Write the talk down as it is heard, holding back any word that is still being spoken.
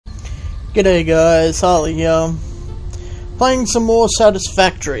G'day guys, Harley here. Playing some more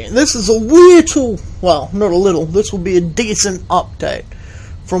Satisfactory. This is a little, well, not a little, this will be a decent update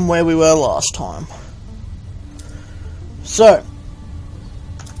from where we were last time. So,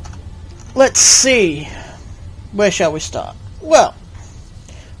 let's see. Where shall we start? Well,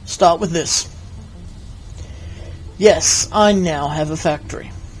 start with this. Yes, I now have a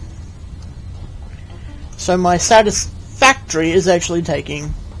factory. So my Satisfactory is actually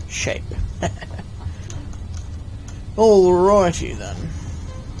taking shape. Alrighty then.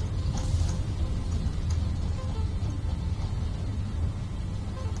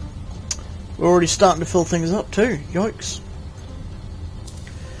 We're already starting to fill things up too. Yikes.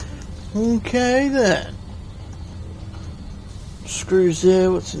 Okay then. Screws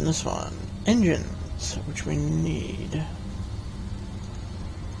there. What's in this one? Engines, which we need.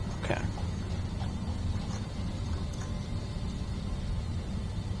 Okay.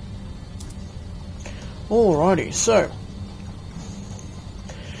 Alrighty, so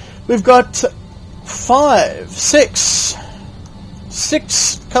we've got six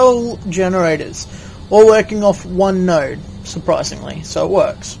coal generators, all working off one node, surprisingly, so it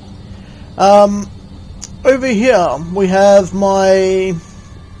works. Over here we have my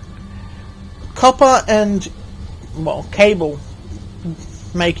copper and, well, cable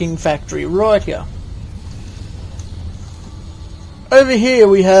making factory right here. Over here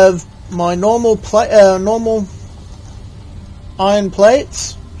we have my normal iron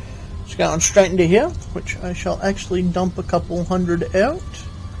plates, just going straight into here, which I shall actually dump a couple hundred out.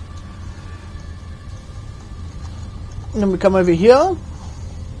 And then we come over here,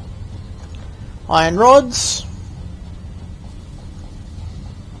 iron rods.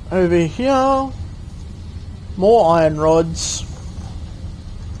 Over here, more iron rods.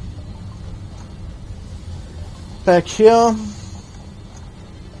 Back here,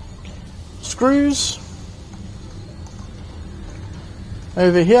 screws.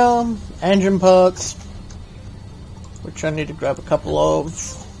 Over here, engine parts, which I need to grab a couple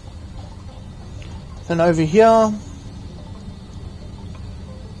of. Then over here,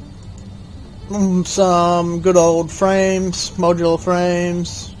 some good old frames, modular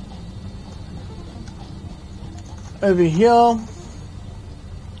frames. Over here,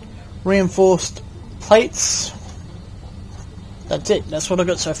 reinforced plates. That's it, that's what I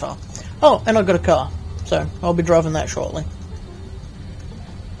got so far. Oh, and I got a car, so I'll be driving that shortly.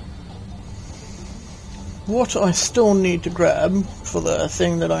 What I still need to grab for the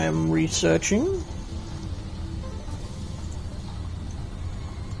thing that I am researching .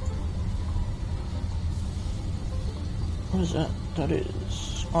 What is that? That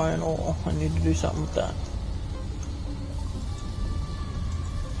is iron ore. I need to do something with that.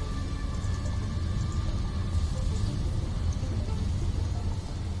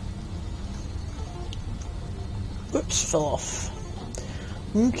 Oops, fell off.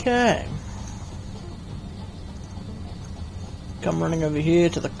 Okay. Come running over here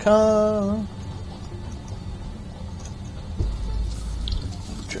to the car.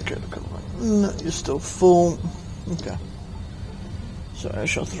 Check out the car. No, you're still full. Okay. So I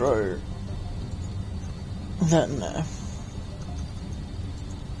shall throw that in there.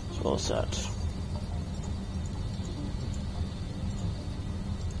 As well as that.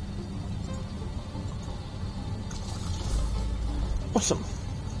 Awesome.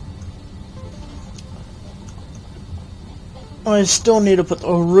 I still need to put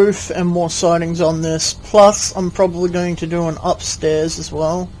a roof and more sidings on this, plus I'm probably going to do an upstairs as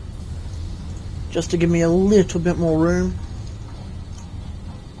well, just to give me a little bit more room.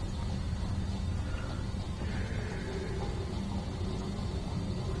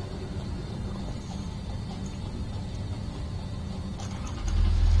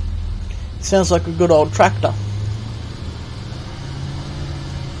 Sounds like a good old tractor.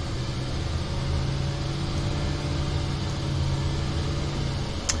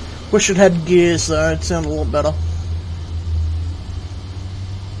 Wish it had gears though, it'd sound a lot better.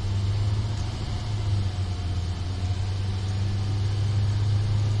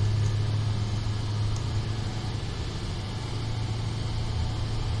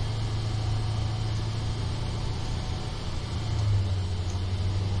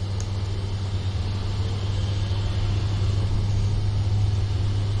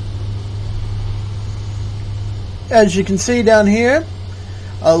 As you can see down here,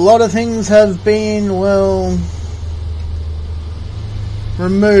 a lot of things have been, well,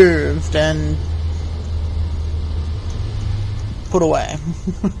 removed and put away.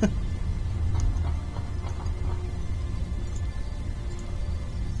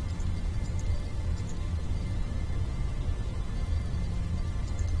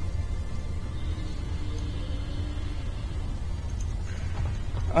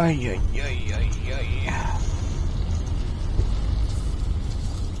 Ay, ay, ay, ay, ay.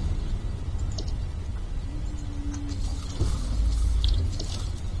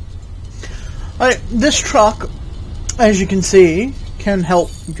 This truck, as you can see, can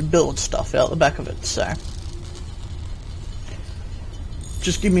help you build stuff out the back of it, so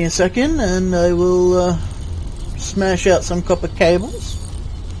just give me a second and I will smash out some copper cables.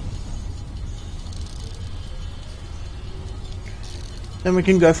 Then we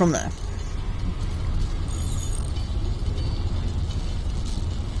can go from there.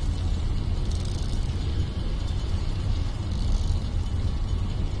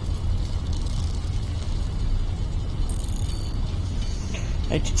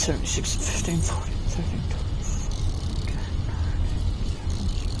 Eighteen 76, 15, 14, 13,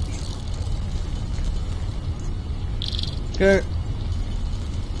 12.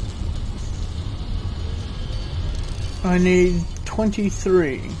 Go. I need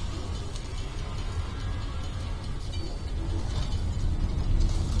 23.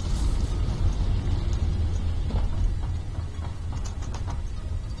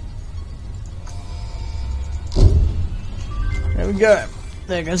 There we go.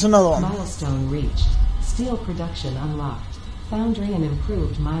 There goes another one. Milestone reached. Steel production unlocked. Foundry and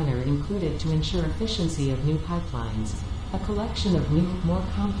improved miner included to ensure efficiency of new pipelines. A collection of new, more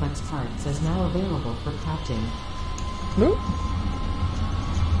complex parts is now available for crafting. Nope.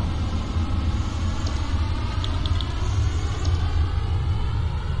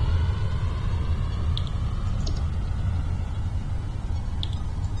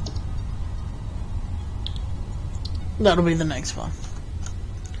 That'll be the next one.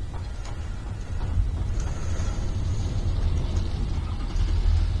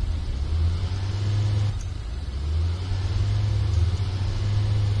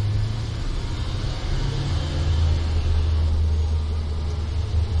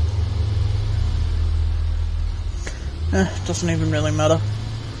 Doesn't even really matter.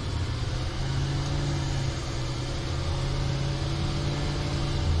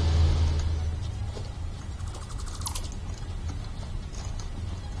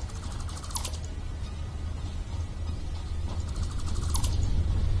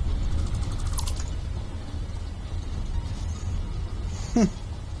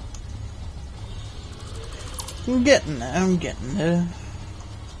 I'm getting there, I'm getting there.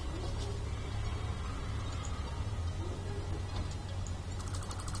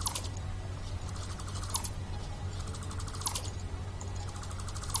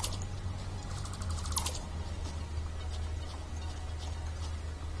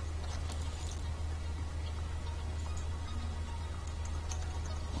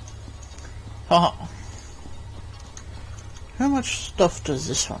 Oh. How much stuff does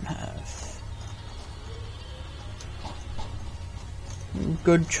this one have?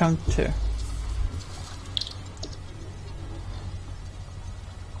 Good chunk too.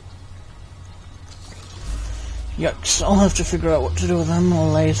 Yikes, I'll have to figure out what to do with them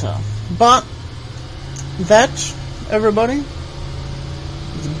later. But that, everybody,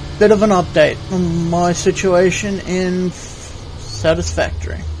 is a bit of an update on my situation in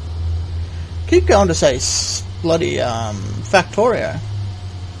Satisfactory. Keep going to say bloody Factorio.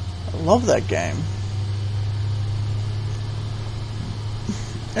 I love that game.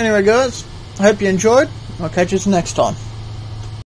 Anyway guys, I hope you enjoyed. I'll catch you next time.